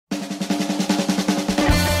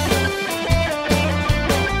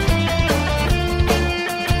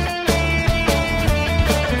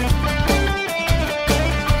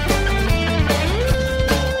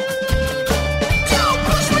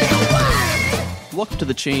Welcome to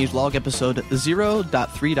the Changelog episode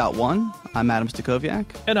 0.3.1. I'm Adam Stacoviak.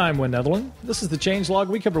 And I'm Wynn Netherland. This is the Changelog.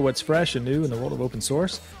 We cover what's fresh and new in the world of open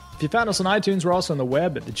source. If you found us on iTunes, we're also on the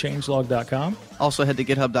web at thechangelog.com. Also head to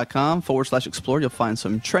github.com/explore. You'll find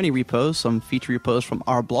some trendy repos, some feature repos from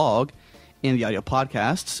our blog, and the audio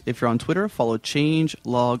podcasts. If you're on Twitter, follow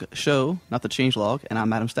Changelog Show, not the Changelog, and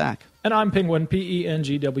I'm Adam Stack. And I'm Penguin,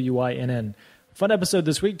 Pengwynn. Fun episode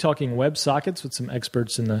this week talking WebSockets with some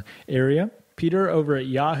experts in the area. Peter over at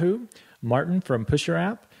Yahoo, Martyn from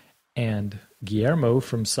PusherApp, and Guillermo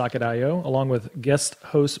from Socket.io, along with guest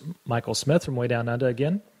host Michael Smith from Way Down Under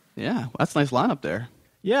again. Yeah, that's a nice lineup there.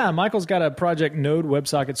 Yeah, Michael's got a project Node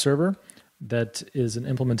WebSocket server that is an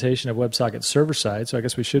implementation of WebSocket server-side, so I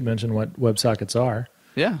guess we should mention what WebSockets are.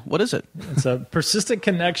 Yeah, what is it? It's a persistent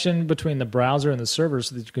connection between the browser and the server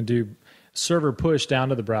so that you can do server push down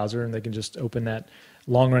to the browser, and they can just open that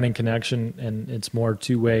long-running connection, and it's more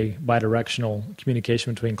two-way bidirectional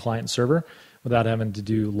communication between client and server without having to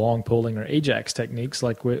do long polling or AJAX techniques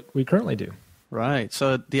like we currently do. Right.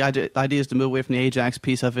 So the idea is to move away from the AJAX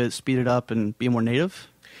piece of it, speed it up, and be more native?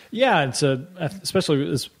 Yeah, it's especially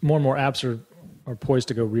as more and more apps are poised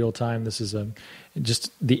to go real-time. This is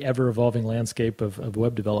just the ever-evolving landscape of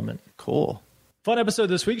web development. Cool. Fun episode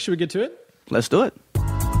this week. Should we get to it? Let's do it.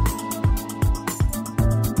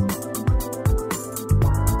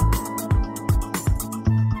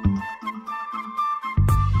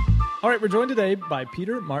 All right, we're joined today by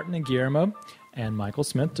Peter, Martyn, and Guillermo, and Michael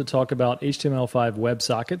Smith to talk about HTML5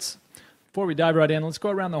 WebSockets. Before we dive right in, let's go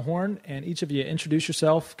around the horn, and each of you introduce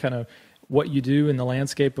yourself, kind of what you do in the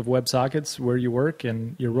landscape of WebSockets, where you work,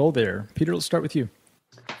 and your role there. Peter, let's start with you.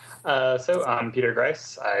 So I'm Peter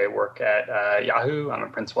Griess. I work at Yahoo. I'm a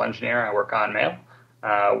principal engineer. I work on Mail.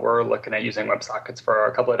 We're looking at using WebSockets for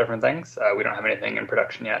a couple of different things. We don't have anything in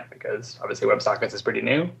production yet because obviously WebSockets is pretty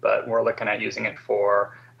new, but we're looking at using it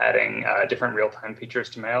for adding different real-time features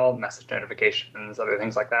to Mail, message notifications, other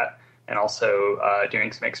things like that, and also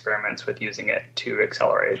doing some experiments with using it to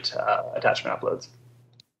accelerate attachment uploads.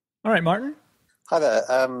 All right, Martyn. Hi there.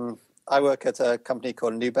 I work at a company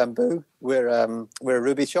called New Bamboo. We're a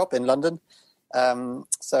Ruby shop in London.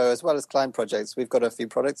 So as well as client projects, we've got a few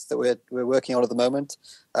products that we're working on at the moment.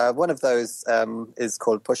 One of those is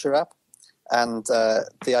called PusherApp, and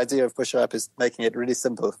the idea of PusherApp is making it really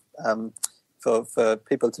simple for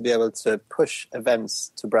people to be able to push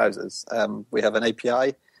events to browsers. We have an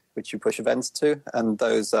API which you push events to, and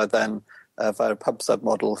those are then via a pub/sub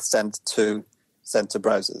model sent to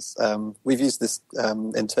browsers. We've used this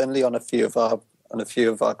internally on a few of our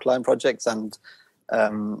client projects and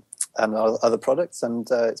our other products, and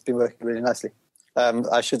it's been working really nicely.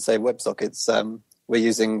 I should say WebSockets. We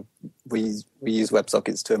use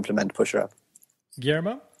WebSockets to implement PusherApp.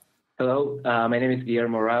 Guillermo? Hello, my name is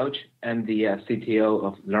Guillermo Rauch. I'm the CTO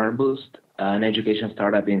of LearnBoost, an education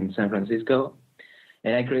startup in San Francisco.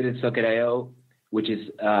 And I created Socket.io, which is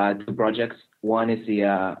two projects. One is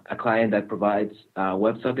a client that provides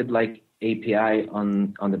WebSocket-like API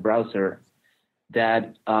on the browser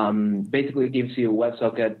that basically gives you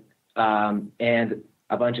WebSocket and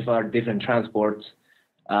a bunch of other different transports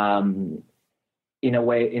in a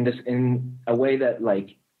way that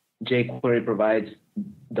like jQuery provides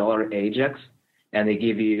 $AJAX, and they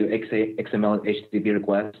give you XML and HTTP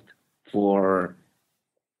requests for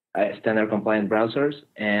standard compliant browsers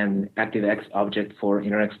and ActiveX object for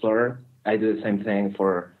Internet Explorer. I do the same thing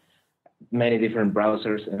for many different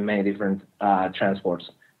browsers and many different transports,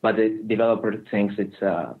 but the developer thinks it's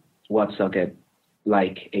a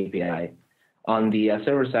WebSocket-like API. On the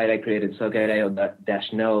server side, I created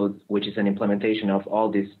Socket.io-node, which is an implementation of all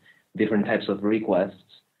these different types of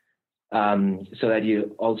requests, so that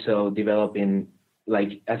you also develop in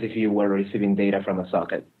like as if you were receiving data from a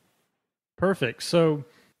socket. Perfect. So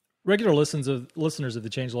regular listeners of the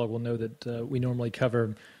Changelog will know that we normally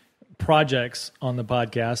cover projects on the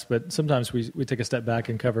podcast, but sometimes we take a step back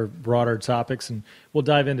and cover broader topics, and we'll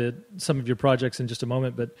dive into some of your projects in just a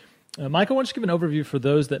moment. But Michael, why don't you give an overview for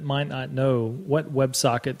those that might not know what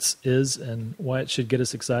WebSockets is and why it should get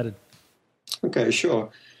us excited? Okay, sure.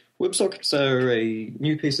 WebSockets are a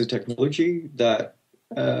new piece of technology that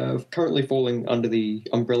currently falling under the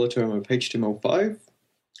umbrella term of HTML5.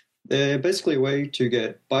 They're basically a way to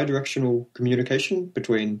get bidirectional communication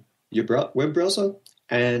between your web browser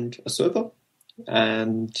and a server,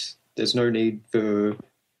 and there's no need for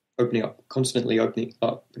constantly opening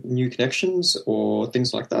up new connections or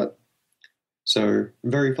things like that. So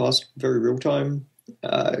very fast, very real time,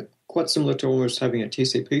 quite similar to almost having a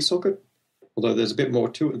TCP socket, although there's a bit more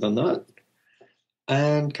to it than that.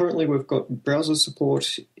 And currently we've got browser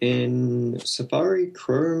support in Safari,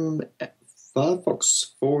 Chrome,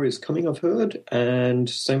 Firefox 4 is coming, I've heard, and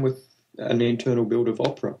same with an internal build of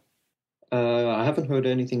Opera. I haven't heard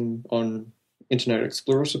anything on Internet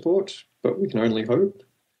Explorer support, but we can only hope.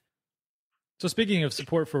 So speaking of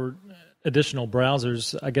support for additional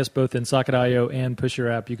browsers, I guess both in Socket.io and Push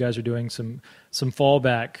Your App, you guys are doing some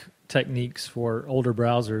fallback techniques for older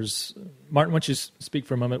browsers. Martyn, why don't you speak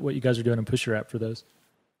for a moment what you guys are doing in Push Your App for those?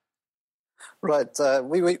 Right.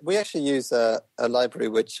 We actually use a library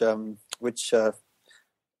which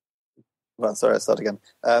well, sorry, I'll start again.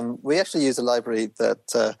 We actually use a library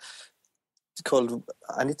that it's called.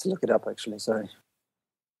 I need to look it up. Actually, sorry.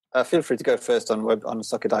 Feel free to go first on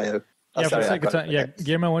Socket.io. Yeah, sorry, for the sake of time. okay. Yeah,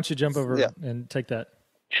 Guillermo, why don't you jump over and take that?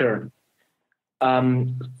 Sure.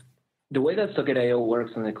 The way that Socket.io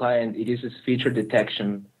works on the client, it uses feature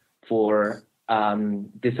detection for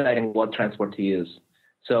deciding what transport to use.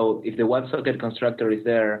 So if the WebSocket constructor is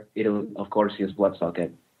there, it'll, of course, use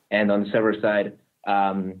WebSocket. And on the server side,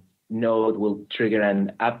 Node will trigger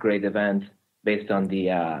an upgrade event based on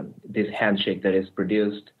this handshake that is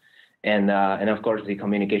produced. And of course, the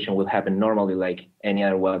communication will happen normally like any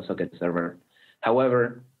other WebSocket server.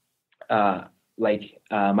 However, like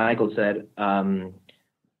Michael said,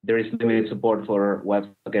 there is limited support for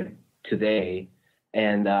WebSocket today,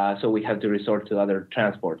 and so we have to resort to other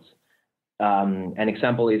transports. An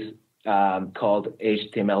example is called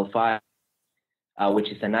HTML5, which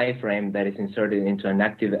is an iframe that is inserted into an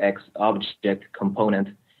ActiveX object component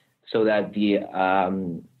so that the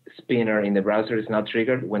spinner in the browser is not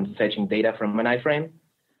triggered when fetching data from an iframe.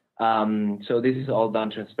 So this is all done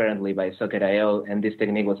transparently by Socket.io, and this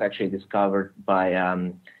technique was actually discovered by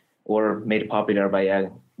or made popular by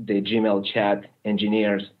the Gmail chat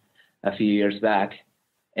engineers a few years back.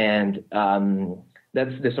 And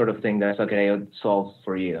that's the sort of thing that Socket.io solves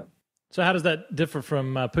for you. So how does that differ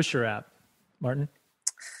from Push Your App, Martyn?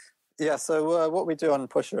 Yeah, so what we do on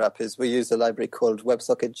Push Your App is we use a library called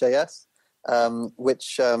WebSocket.js,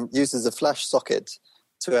 which uses a Flash socket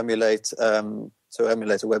to emulate a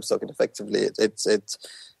WebSocket effectively.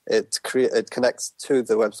 It connects to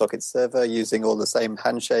the WebSocket server using all the same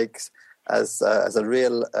handshakes as a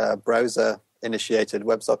real browser-initiated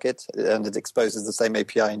WebSocket, and it exposes the same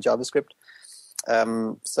API in JavaScript.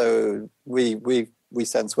 So we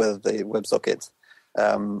sense whether the WebSocket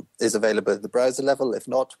is available at the browser level. If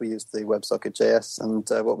not, we use the WebSocket.js.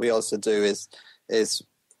 And what we also do is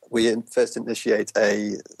we first initiate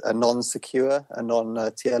a non-secure, a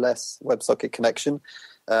non-TLS WebSocket connection.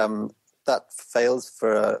 That fails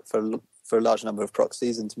for a large number of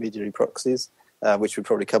proxies, intermediary proxies, which we'll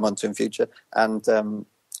probably come on to in future. And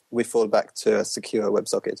we fall back to a secure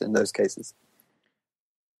WebSocket in those cases.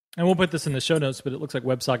 And we'll put this in the show notes, but it looks like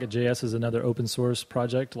WebSocket.js is another open source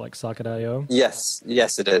project like Socket.io. Yes,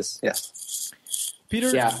 it is. Yes.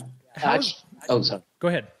 Peter? Yeah. Sorry. Go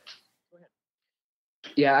ahead.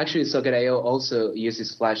 Yeah, actually, Socket.io also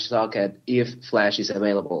uses Flash Socket if Flash is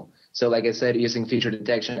available. So like I said, using feature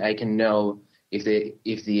detection, I can know if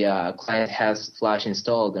the client has Flash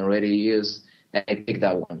installed and ready to use, and I pick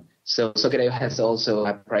that one. So Socket.io has also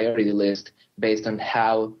a priority list based on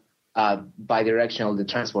how bidirectional the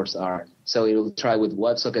transports are. So it will try with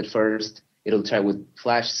WebSocket first, it'll try with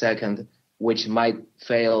Flash second, which might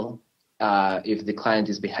fail if the client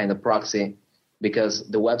is behind a proxy, because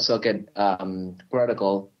the WebSocket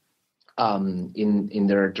protocol in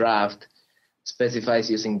their draft specifies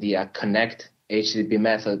using the connect HTTP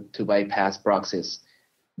method to bypass proxies.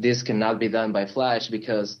 This cannot be done by Flash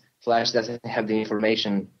because Flash doesn't have the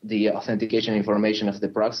information, the authentication information of the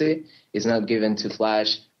proxy is not given to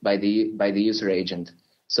Flash by the user agent.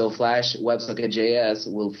 So Flash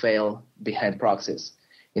WebSocket.js will fail behind proxies.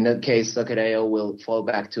 In that case, Socket.io will fall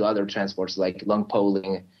back to other transports like long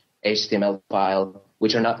polling, HTML file,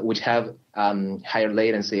 which have higher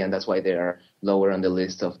latency, and that's why they are lower on the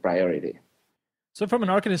list of priority. So from an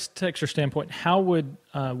architecture standpoint, how would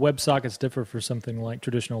WebSockets differ for something like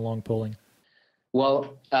traditional long polling?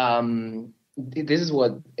 Well, this is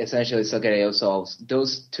what essentially Socket.io solves.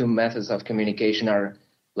 Those two methods of communication are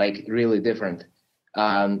like really different.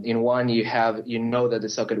 In one, you know that the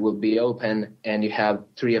socket will be open, and you have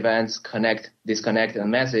three events: connect, disconnect,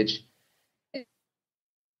 and message.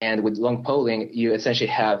 And with long polling, you essentially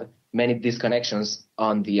have many disconnections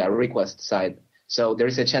on the request side. So there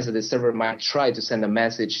is a chance that the server might try to send a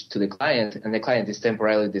message to the client, and the client is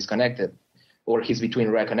temporarily disconnected, or he's between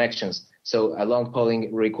reconnections. So a long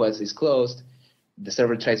polling request is closed. The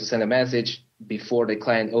server tries to send a message before the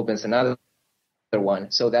client opens another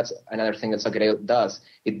one. So that's another thing that Socket.io does.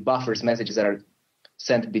 It buffers messages that are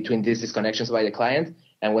sent between these disconnections by the client,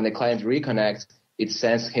 and when the client reconnects, it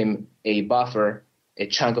sends him a buffer a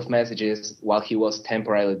chunk of messages while he was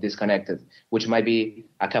temporarily disconnected, which might be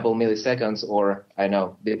a couple milliseconds, or I don't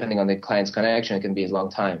know, depending on the client's connection, it can be a long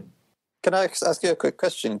time. Can I ask you a quick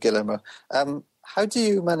question, Guillermo? How do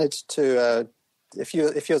you manage to, if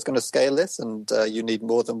you're going to scale this and you need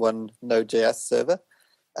more than one Node.js server,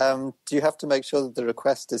 do you have to make sure that the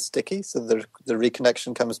request is sticky so the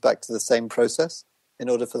reconnection comes back to the same process in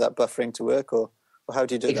order for that buffering to work, or how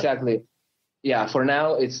do you do that? Exactly. Yeah, for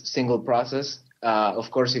now it's single process. Of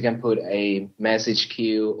course, you can put a message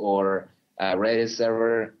queue or a Redis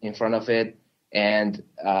server in front of it, and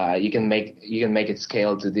you can make it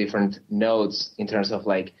scale to different nodes in terms of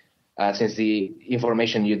like since the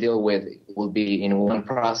information you deal with will be in one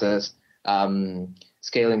process,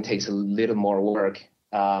 scaling takes a little more work,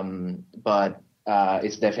 but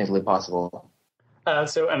it's definitely possible.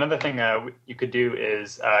 So another thing you could do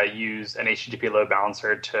is use an HTTP load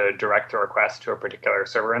balancer to direct the request to a particular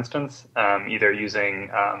server instance, either using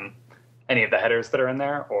any of the headers that are in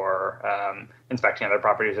there or inspecting other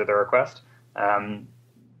properties of the request.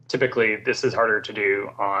 Typically, this is harder to do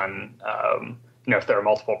on if there are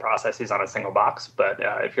multiple processes on a single box, but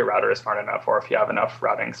if your router is smart enough, or if you have enough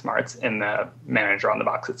routing smarts in the manager on the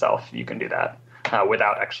box itself, you can do that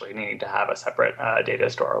without actually needing to have a separate data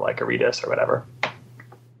store like a Redis or whatever.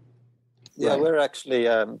 Yeah, we're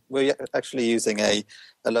actually using a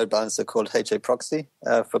load balancer called HAProxy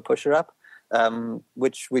for Pusher App,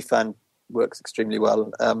 which we found works extremely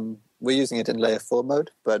well. We're using it in layer 4 mode,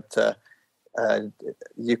 but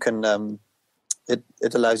you can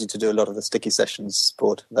it allows you to do a lot of the sticky sessions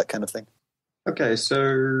support, that kind of thing. Okay,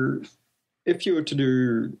 so if you were to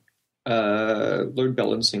do load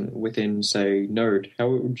balancing within, say, Node, how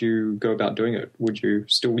would you go about doing it? Would you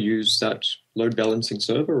still use that load balancing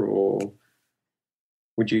server, or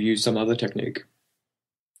would you use some other technique?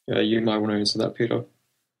 You might want to answer that, Peter.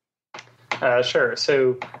 Sure.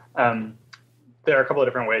 So there are a couple of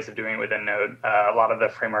different ways of doing it within Node. A lot of the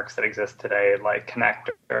frameworks that exist today, like Connect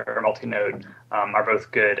or Multi-Node, are both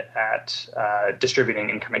good at distributing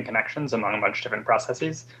incoming connections among a bunch of different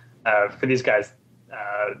processes. For these guys,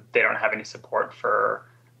 they don't have any support for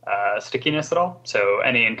stickiness at all. So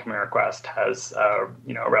any incoming request has a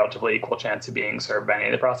relatively equal chance of being served by any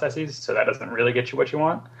of the processes. So that doesn't really get you what you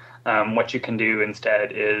want. What you can do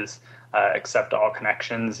instead is accept all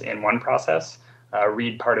connections in one process,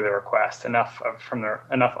 read part of the request, enough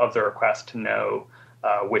of the request to know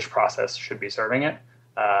which process should be serving it,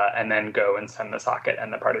 and then go and send the socket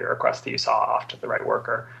and the part of your request that you saw off to the right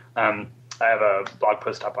worker. I have a blog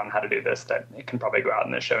post up on how to do this that it can probably go out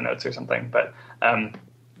in the show notes or something, but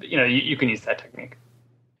you can use that technique.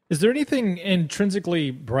 Is there anything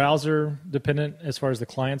intrinsically browser dependent as far as the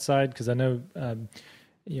client side? Because I know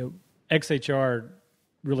XHR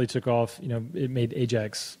really took off. It made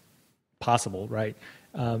Ajax possible, right?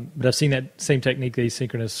 But I've seen that same technique, the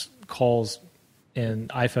asynchronous calls in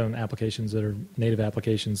iPhone applications that are native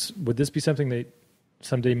applications. Would this be something that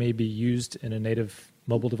someday may be used in a native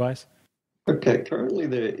mobile device? Okay, currently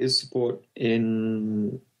there is support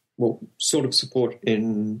in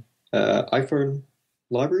iPhone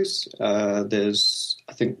libraries. There's,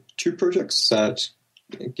 I think, 2 projects that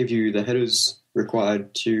give you the headers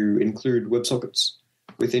required to include WebSockets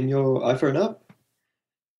within your iPhone app.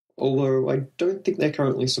 Although I don't think they're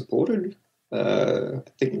currently supported. I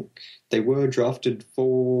think they were drafted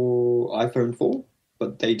for iPhone 4,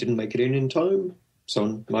 but they didn't make it in time.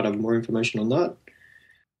 Someone might have more information on that.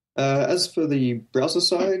 As for the browser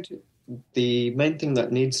side, the main thing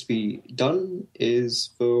that needs to be done is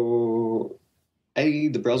for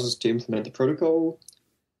the browsers to implement the protocol,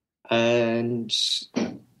 and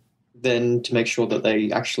then to make sure that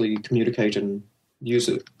they actually communicate and use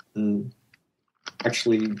it and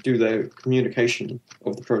actually do the communication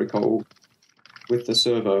of the protocol with the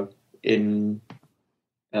server in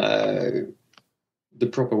the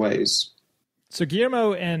proper ways. So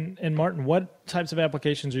Guillermo and Martyn, what types of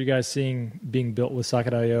applications are you guys seeing being built with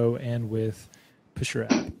Socket.io and with Pusher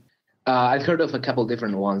App? I've heard of a couple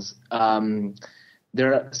different ones.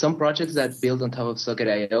 There are some projects that build on top of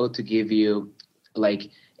Socket.io to give you like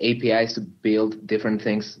APIs to build different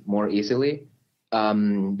things more easily,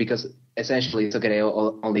 because essentially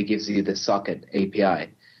Socket.io only gives you the socket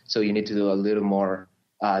API. So you need to do a little more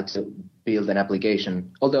to build an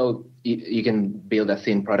application. Although you can build a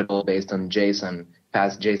thin protocol based on JSON,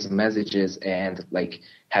 pass JSON messages, and like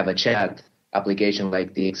have a chat application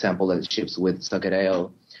like the example that ships with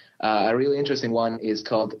Socket.io. A really interesting one is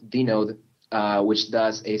called dnode, which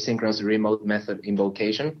does asynchronous remote method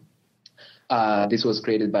invocation. This was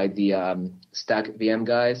created by the Stack VM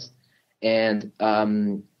guys, and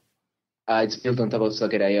It's built on top of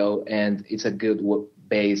Socket.io, and it's a good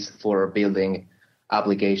base for building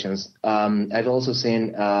applications. I've also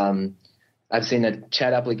seen a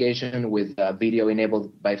chat application with video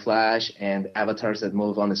enabled by Flash and avatars that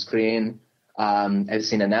move on the screen. I've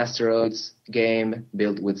seen an asteroids game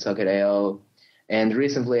built with Socket.io. And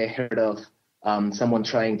recently I heard of someone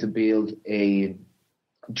trying to build a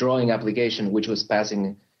drawing application which was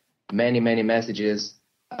passing many, many messages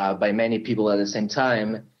by many people at the same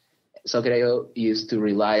time. Socket.io used to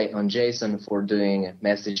rely on JSON for doing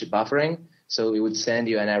message buffering. So it would send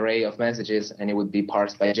you an array of messages and it would be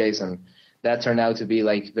parsed by JSON. That turned out to be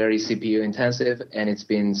like very CPU intensive, and it's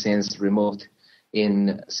been since removed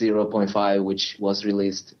in 0.5, which was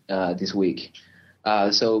released this week.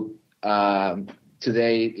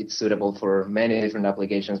 Today it's suitable for many different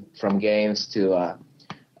applications, from games to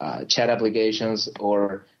chat applications,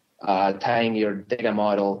 or tying your data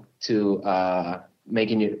model to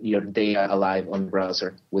making your data alive on the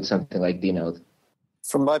browser with something like dnode.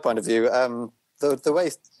 From my point of view, the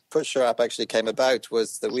way Pusher app actually came about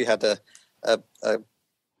was that we had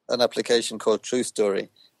an application called True Story,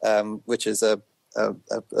 which is a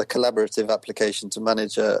collaborative application to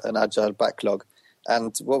manage an agile backlog.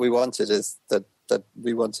 And what we wanted is that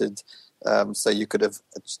we wanted so you could have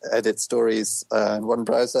edit stories in one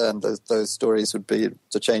browser, and those stories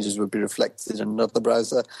the changes would be reflected in another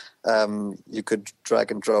browser. You could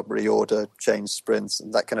drag and drop, reorder, change sprints,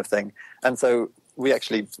 and that kind of thing. And so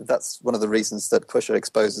that's one of the reasons that Pusher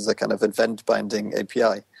exposes a kind of event binding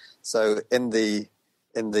API. So in the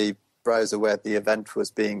browser where the event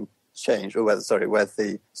was being changed, or where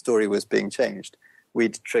the story was being changed,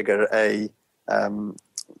 we'd trigger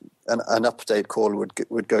an update call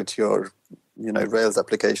would go to your Rails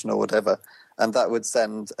application or whatever, and that would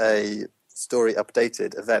send a story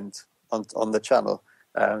updated event on the channel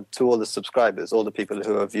to all the subscribers, all the people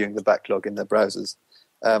who are viewing the backlog in their browsers.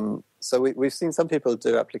 So we've seen some people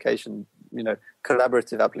do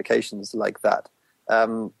collaborative applications like that.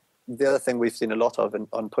 The other thing we've seen a lot of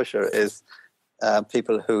on Pusher is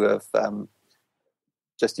people who have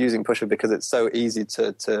just using Pusher because it's so easy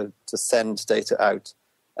to send data out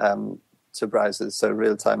to browsers. So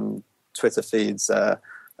real-time Twitter feeds,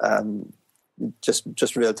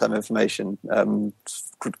 just real-time information.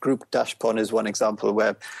 Group Dashpon is one example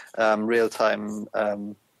where real-time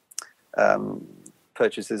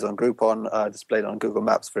purchases on Groupon are displayed on Google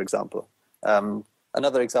Maps, for example.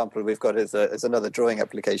 Another example we've got is another drawing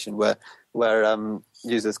application where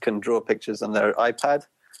users can draw pictures on their iPad,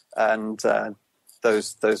 and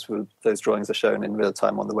those drawings are shown in real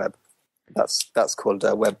time on the web. That's called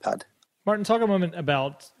WebPad. Martyn, talk a moment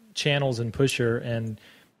about channels in Pusher, and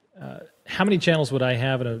how many channels would I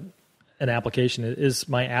have in an application? Is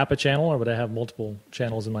my app a channel, or would I have multiple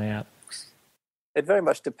channels in my app? It very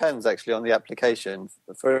much depends, actually, on the application.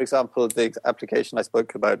 For example, the application I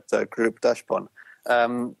spoke about, Group Dashpon,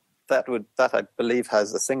 that I believe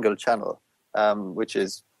has a single channel, which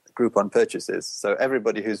is Groupon purchases. So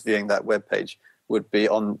everybody who's viewing that web page would be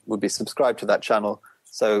subscribed to that channel.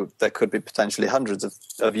 So there could be potentially hundreds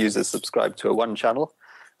of users subscribed to one channel,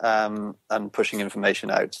 and pushing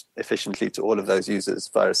information out efficiently to all of those users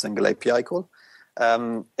via a single API call.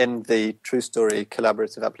 In the True Story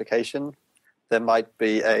collaborative application, there might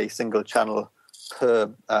be a single channel per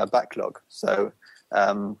backlog. So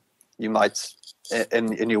you might,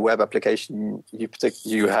 in your web application,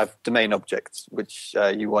 you have domain objects which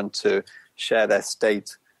you want to share their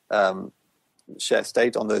state, on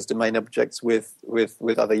those domain objects with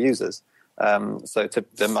other users. So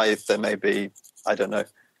there may be, I don't know,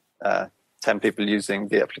 10 people using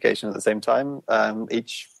the application at the same time.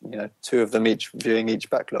 Each, two of them each viewing each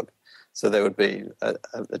backlog. So there would be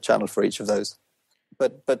a channel for each of those.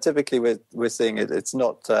 But typically we're seeing it. It's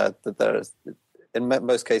not that there is. In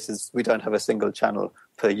most cases, we don't have a single channel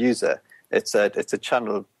per user. It's a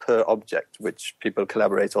channel per object which people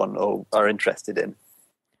collaborate on or are interested in.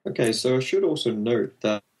 Okay, so I should also note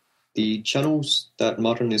that the channels that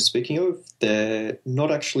Martyn is speaking of, they're not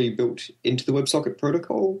actually built into the WebSocket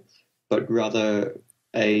protocol, but rather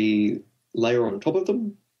a layer on top of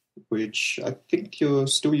them, which I think you're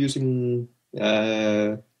still using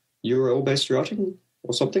URL-based routing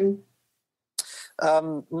or something?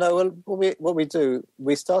 No, well, what we do,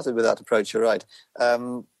 we started with that approach, you're right.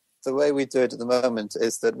 The way we do it at the moment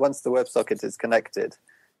is that once the WebSocket is connected,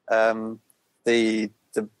 the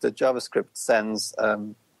JavaScript sends a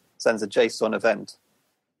JSON event.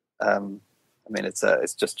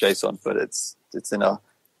 It's just JSON, but it's in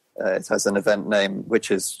it has an event name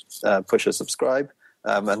which is pusher subscribe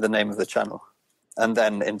and the name of the channel. And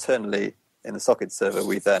then internally in the socket server,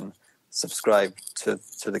 we then subscribe to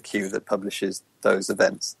the queue that publishes those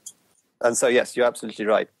events. And so, yes, you're absolutely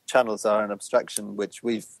right. Channels are an abstraction which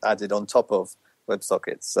we've added on top of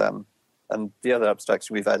WebSockets. And the other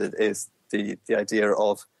abstraction we've added is the idea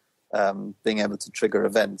of being able to trigger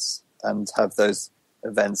events and have those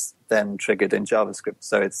events then triggered in JavaScript.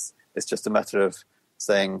 So it's just a matter of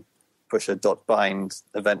saying push a .bind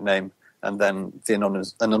event name and then the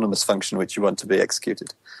anonymous function which you want to be executed.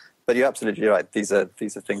 But you're absolutely right. These are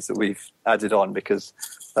things that we've added on because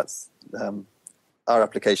that's our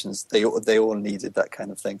applications. They all needed that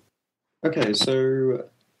kind of thing. Okay, so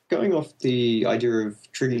going off the idea of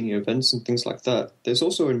triggering events and things like that, there's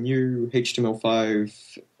also a new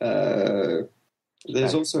HTML5.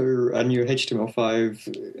 There's also a new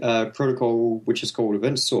HTML5 protocol which is called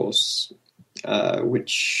Event Source,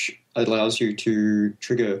 which allows you to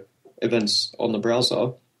trigger events on the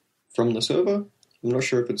browser from the server. I'm not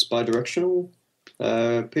sure if it's bidirectional.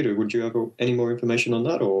 Peter, would you have any more information on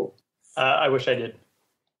that? Or I wish I did.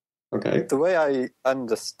 Okay. The way I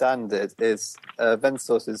understand it is event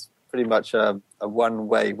source is pretty much a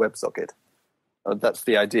one-way WebSocket. That's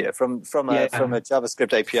the idea. From a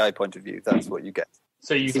JavaScript API point of view, that's what you get.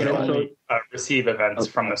 So you can only receive events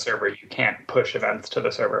from the server. You can't push events to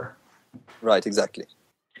the server. Right, exactly.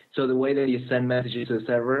 So the way that you send messages to the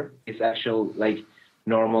server is actual like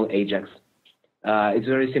normal AJAX. It's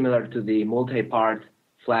very similar to the multi-part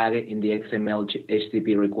flag in the XML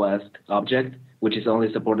HTTP request object, which is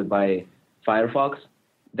only supported by Firefox.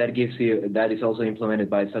 That is also implemented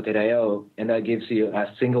by Socket.io, and that gives you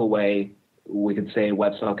a single way, we could say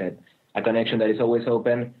WebSocket, a connection that is always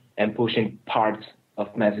open and pushing parts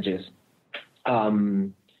of messages.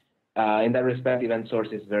 In that respect, event source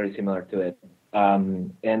is very similar to it.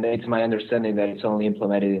 And it's my understanding that it's only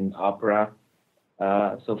implemented in Opera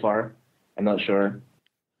so far. I'm not sure.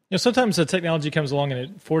 Sometimes the technology comes along and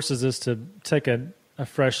it forces us to take a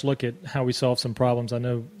fresh look at how we solve some problems. I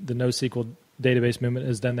know the NoSQL database movement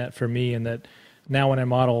has done that for me, and that now when I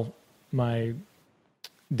model my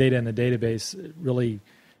data in the database, it really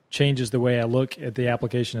changes the way I look at the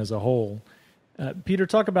application as a whole. Peter,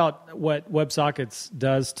 talk about what WebSockets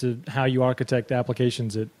does to how you architect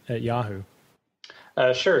applications at Yahoo.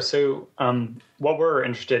 Sure. So what we're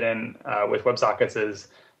interested in with WebSockets is,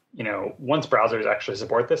 once browsers actually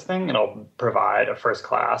support this thing, it'll provide a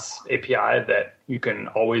first-class API that you can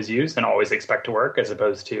always use and always expect to work, as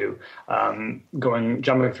opposed to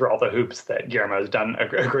jumping through all the hoops that Guillermo has done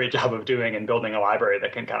a great job of doing and building a library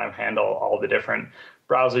that can kind of handle all the different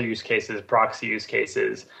browser use cases, proxy use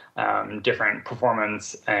cases, different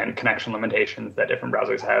performance and connection limitations that different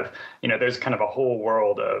browsers have. There's kind of a whole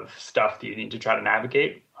world of stuff that you need to try to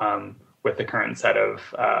navigate with the current set of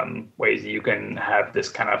ways you can have this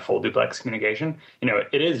kind of full duplex communication.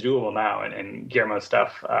 It is doable now, and Guillermo's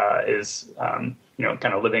stuff is,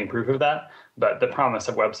 kind of living proof of that. But the promise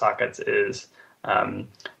of WebSockets is a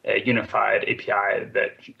unified API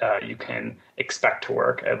that you can expect to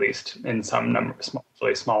work, at least in some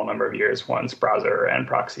small number of years, once browser and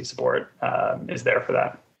proxy support is there for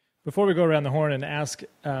that. Before we go around the horn and ask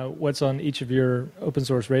what's on each of your open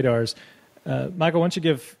source radars, Michael, why don't you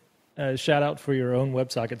give a shout out for your own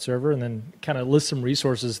WebSocket server and then kind of list some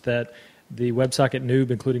resources that the WebSocket noob,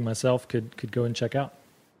 including myself, could go and check out.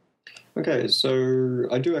 Okay, so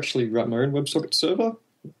I do actually write my own WebSocket server,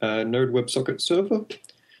 Node WebSocket server.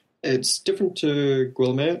 It's different to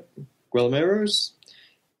Guillermo's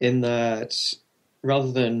in that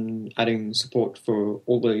rather than adding support for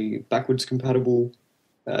all the backwards compatible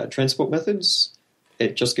transport methods,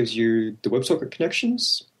 it just gives you the WebSocket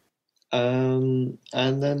connections. And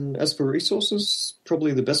then as for resources,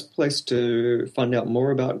 probably the best place to find out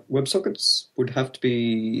more about WebSockets would have to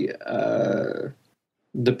be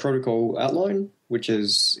the protocol outline, which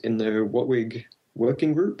is in the WhatWig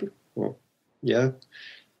working group, Web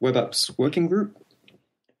Apps working group,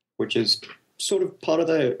 which is sort of part of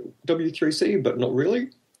the W3C, but not really.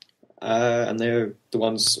 And they're the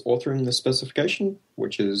ones authoring the specification,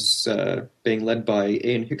 which is being led by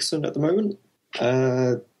Ian Hickson at the moment.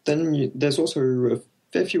 Then there's also a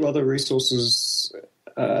fair few other resources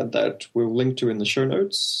that we'll link to in the show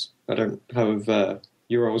notes. I don't have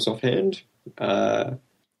URLs offhand.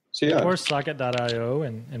 So yeah. Of course, socket.io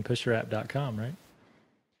and pushyourapp.com, right?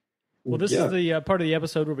 Well, this is the part of the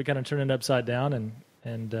episode where we kind of turn it upside down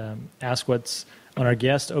and ask what's on our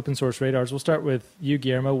guest open source radars. We'll start with you,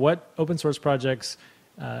 Guillermo. What open source projects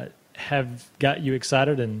have got you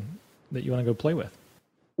excited and that you want to go play with?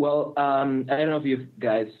 Well, I don't know if you've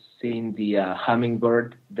guys seen the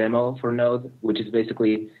Hummingbird demo for Node, which is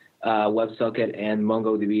basically WebSocket and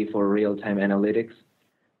MongoDB for real-time analytics.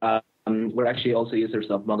 We're actually also users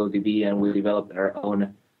of MongoDB, and we developed our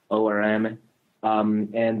own ORM.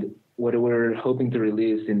 And what we're hoping to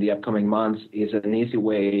release in the upcoming months is an easy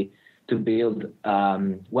way to build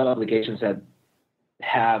web applications that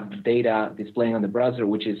have data displaying on the browser,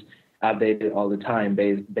 which is updated all the time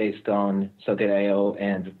based on Socket.io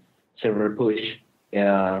and server push,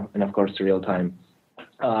 and of course real time.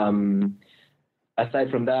 Aside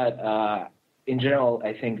from that, in general,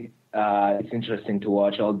 I think it's interesting to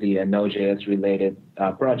watch all the Node.js related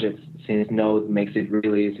projects, since Node makes it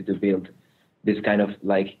really easy to build this kind of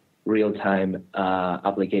like real-time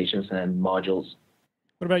applications and modules.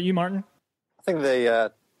 What about you, Martyn? I think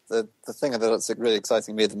the thing that's really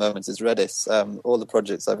exciting me at the moment is Redis. All the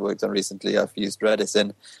projects I've worked on recently, I've used Redis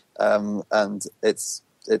in, and it's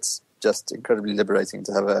just incredibly liberating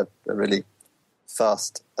to have a really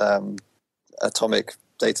fast atomic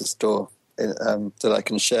data store that I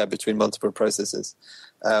can share between multiple processes.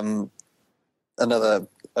 Another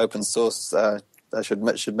open source, I should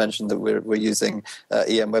mention that we're using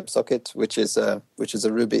EM WebSocket, which is a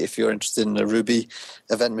Ruby. If you're interested in a Ruby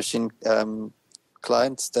event machine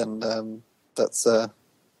client, then that's a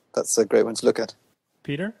great one to look at.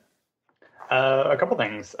 Peter? A couple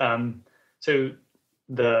things. So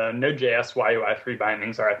the Node.js YUI 3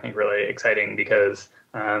 bindings are, I think, really exciting because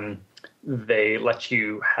they let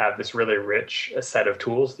you have this really rich set of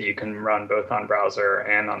tools that you can run both on browser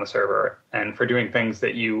and on the server. And for doing things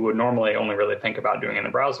that you would normally only really think about doing in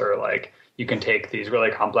the browser, like you can take these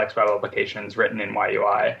really complex web applications written in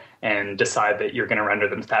YUI and decide that you're going to render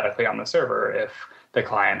them statically on the server if the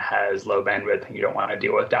client has low bandwidth and you don't want to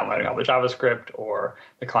deal with downloading all the JavaScript, or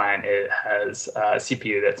the client has a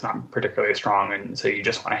CPU that's not particularly strong, and so you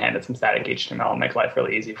just want to hand it some static HTML and make life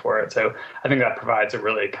really easy for it. So I think that provides a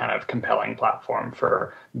really kind of compelling platform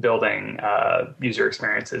for building user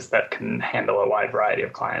experiences that can handle a wide variety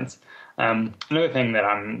of clients. Another thing that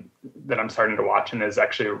I'm starting to watch and is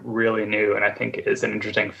actually really new and I think is an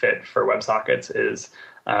interesting fit for WebSockets is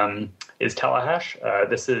Telehash.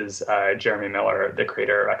 This is Jeremy Miller, the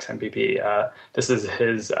creator of XMPP. This is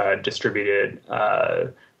his distributed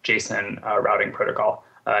JSON routing protocol.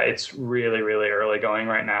 It's really, really early going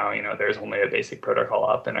right now. You know, there's only a basic protocol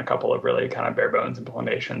up and a couple of really kind of bare bones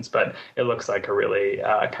implementations, but it looks like a really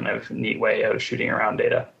kind of neat way of shooting around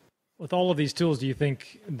data. With all of these tools, do you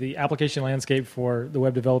think the application landscape for the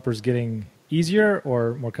web developers is getting easier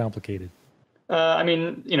or more complicated? I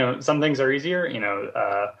mean, you know, some things are easier. In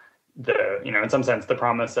some sense, the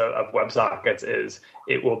promise of WebSockets is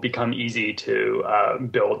it will become easy to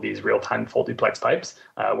build these real-time full duplex pipes,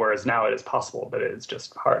 whereas now it is possible, but it is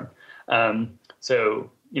just hard. So,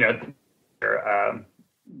 you know,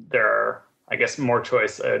 there are, I guess, more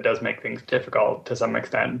choice does make things difficult to some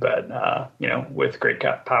extent, but, you know, with great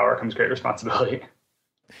power comes great responsibility.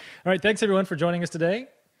 All right. Thanks, everyone, for joining us today,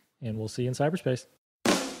 and we'll see you in cyberspace.